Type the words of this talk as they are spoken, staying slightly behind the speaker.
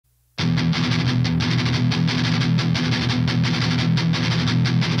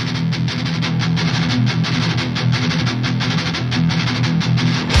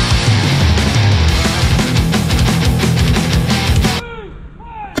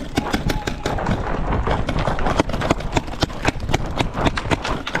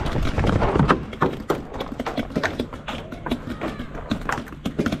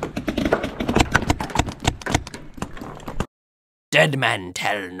Dead men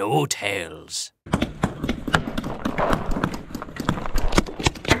tell no tales.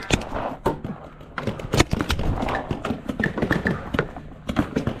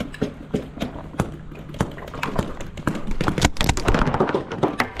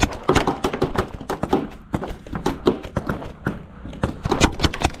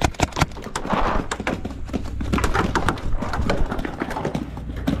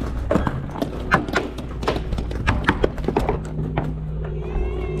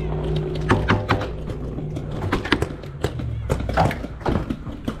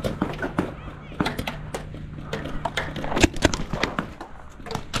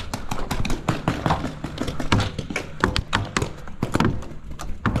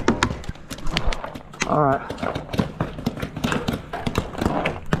 All right.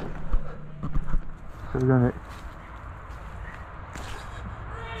 Here we go, Nick.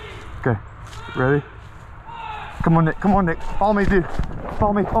 Okay, ready? Come on, Nick. Come on, Nick. Follow me, dude.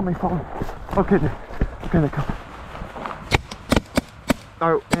 Follow me. Follow me. Follow me. Okay, Nick. Okay, Nick. Come.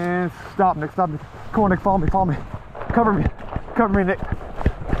 All right, and stop, Nick. Stop, Nick. Come on, Nick. Follow me. Follow me. Cover me. Cover me, Nick.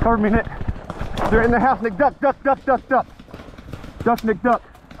 Cover me, Nick. They're in the house, Nick. Duck, duck, duck, duck, duck. Duck, Nick, duck.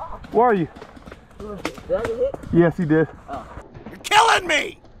 Where are you? Did I get hit? Yes, he did. You're killing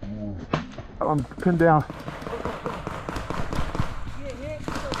me! I'm pinned down.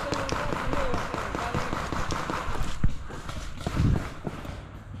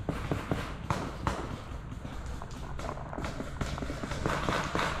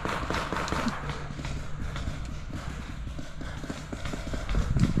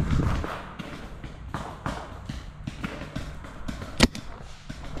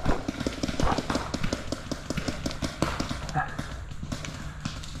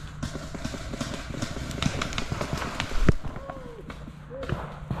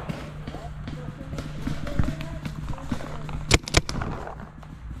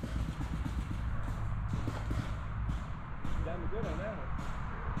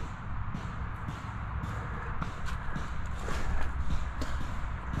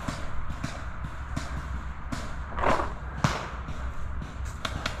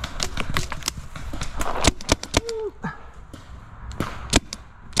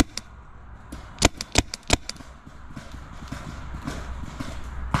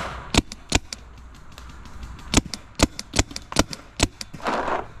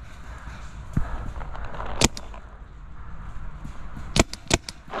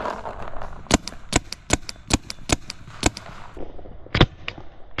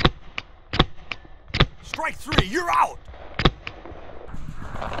 Strike three, you're out!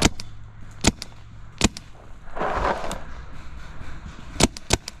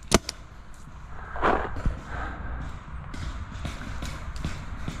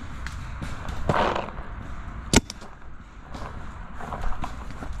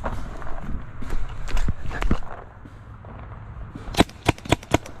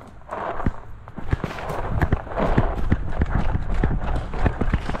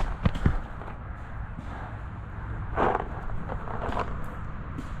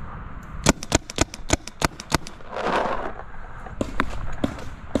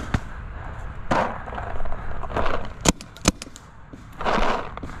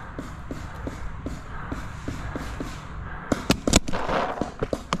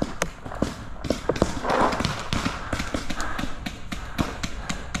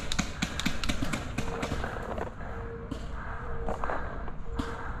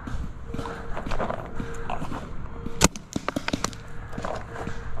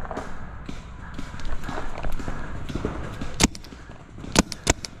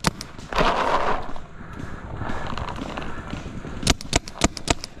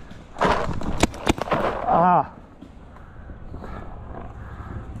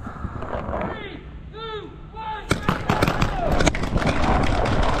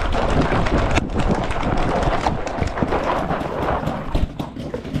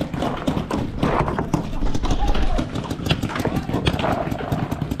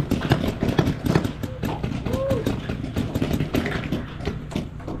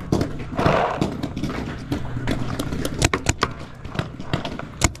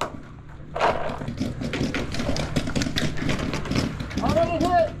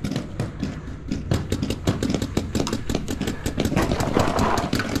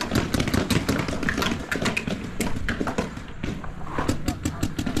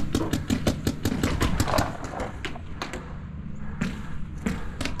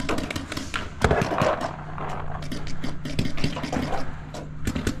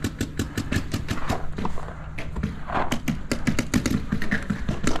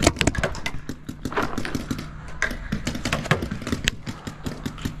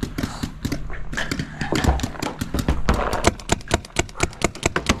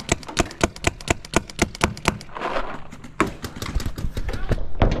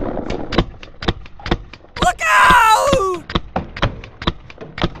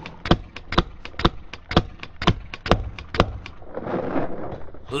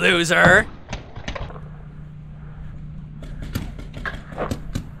 loser.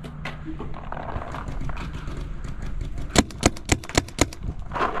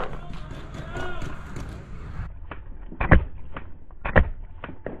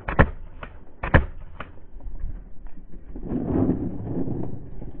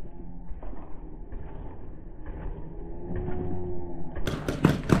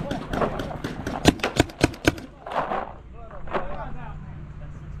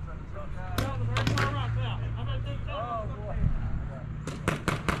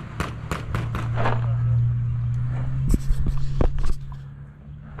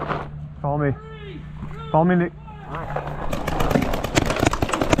 Follow me. Follow me, Nick.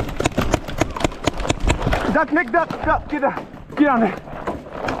 Duck, Nick, duck, duck. Get down. Get down there.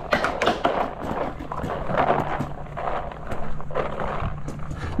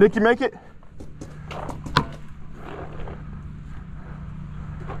 Nick, you make it?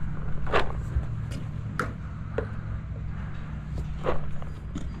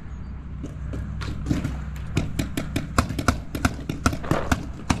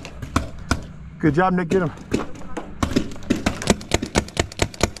 Good job, Nick. Get him.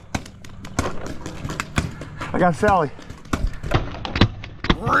 I got Sally.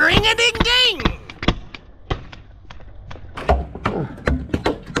 Ring-a-ding-ding!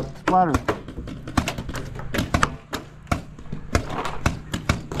 Splatter.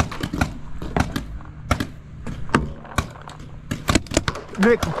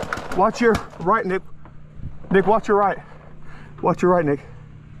 Nick, watch your right, Nick. Nick, watch your right. Watch your right, Nick.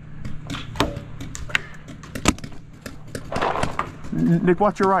 Nick,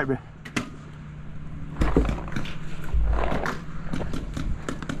 watch your right, man.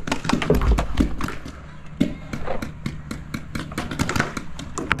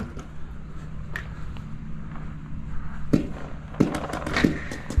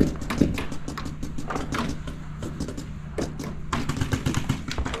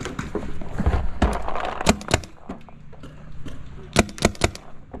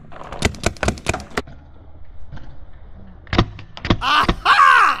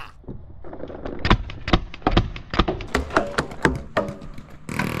 Aha!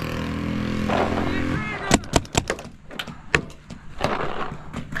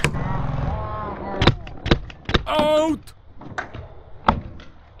 Out!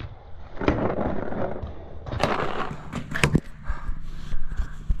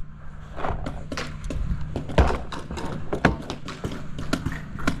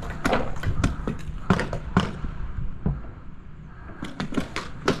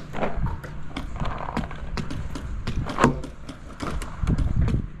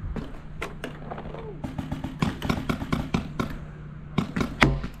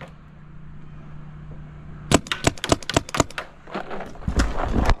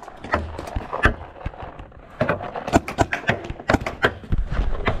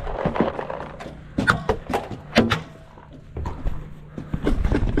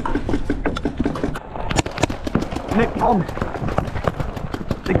 Nick, follow me.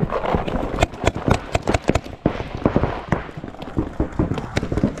 Nick.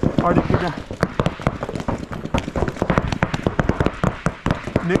 All right, Nick, get down.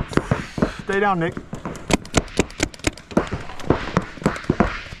 Nick, stay down, Nick.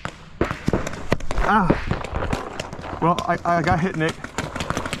 Ah. Well, I got hit, Nick.